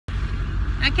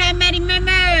Okay, Maddie Moo Moo.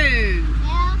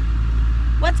 Yeah.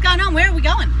 What's going on? Where are we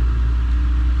going?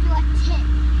 Do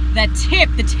a tip.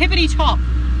 The tippity top.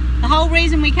 The whole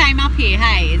reason we came up here,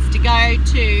 hey, is to go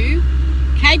to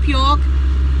Cape York,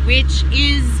 which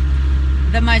is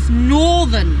the most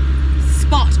northern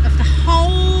spot of the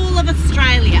whole of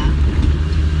Australia.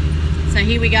 So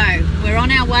here we go. We're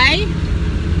on our way.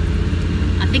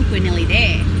 I think we're nearly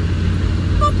there.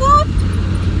 Whoop, whoop.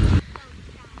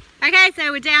 Okay,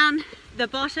 so we're down the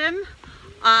bottom.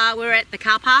 We're at the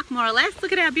car park, more or less.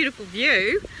 Look at our beautiful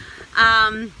view.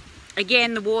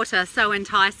 Again, the water, so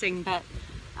enticing, but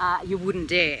you wouldn't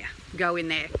dare go in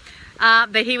there.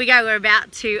 But here we go. We're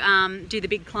about to do the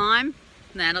big climb.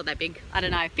 No, not that big. I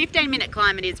don't know. 15-minute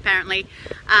climb it is apparently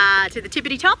to the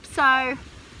tippity top. So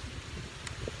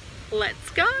let's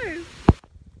go.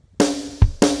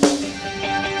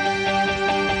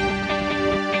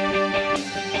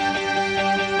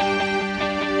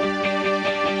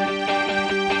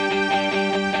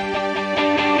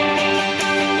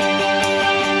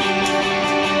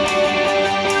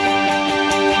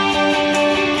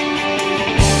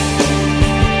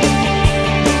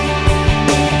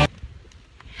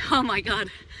 Oh my God,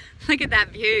 look at that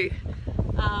view.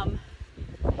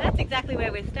 That's exactly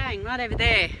where we're staying, right over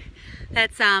there.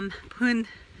 That's Punsam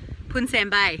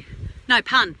Bay. No,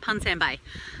 Punsam Bay.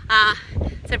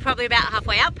 So probably about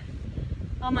halfway up.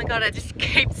 Oh my God, I just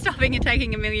keep stopping and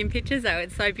taking a million pictures though.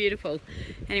 It's so beautiful.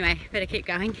 Anyway, better keep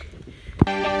going.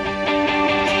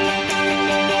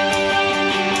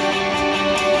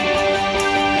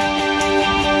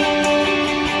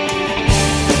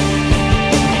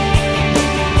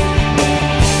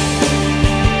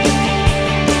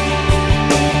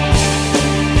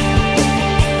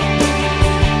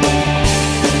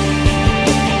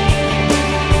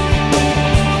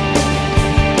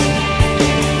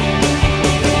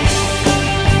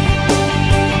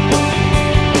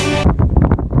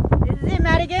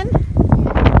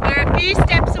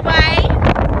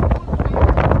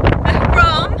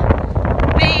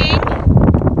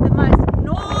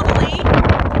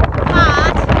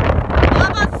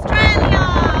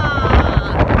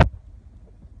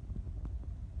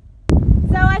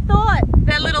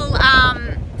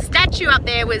 Up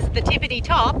there was the tippity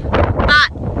top,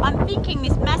 but I'm thinking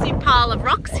this massive pile of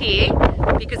rocks here,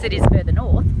 because it is further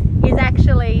north, is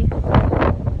actually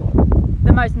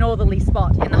the most northerly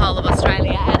spot in the whole of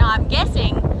Australia, and I'm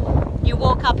guessing you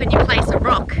walk up and you place a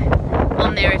rock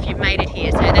on there if you've made it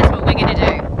here, so that's what we're going to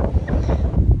do.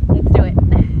 Let's do it.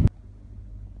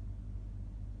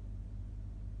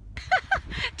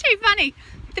 Too funny,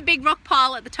 the big rock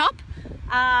pile at the top.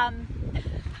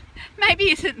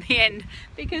 Maybe isn't the end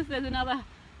because there's another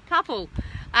couple.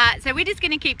 So we're just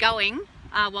going to keep going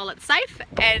while it's safe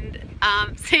and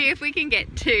see if we can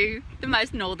get to the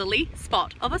most northerly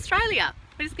spot of Australia.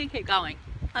 We're just going to keep going,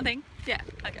 I think. Yeah,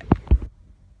 okay.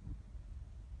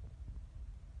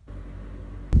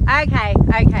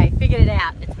 Okay, figured it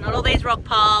out. It's not all these rock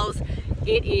piles.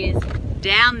 It is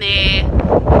down there.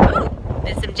 Ooh,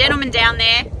 there's some gentlemen down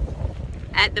there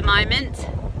at the moment.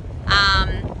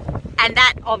 And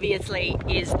that obviously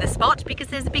is the spot because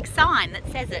there's a big sign that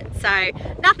says it. So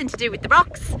nothing to do with the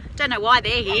rocks. Don't know why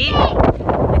they're here.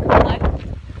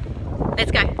 Let's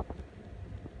go.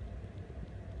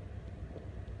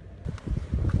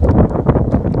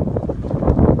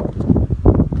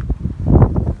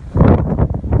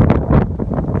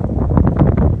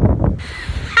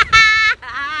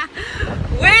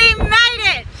 We made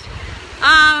it!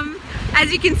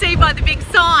 As you can see by the big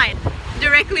sign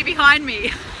directly behind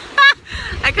me.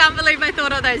 I can't believe I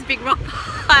thought all those big rock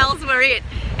piles were it.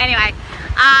 Anyway,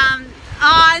 oh,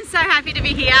 I'm so happy to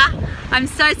be here. I'm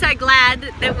so glad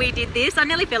that we did this. I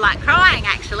nearly feel like crying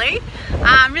actually.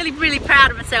 I'm really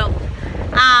proud of myself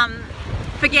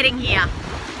for getting here.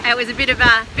 It was a bit of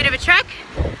a trek,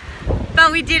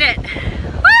 but we did it.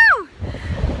 Woo!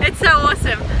 It's so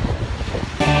awesome.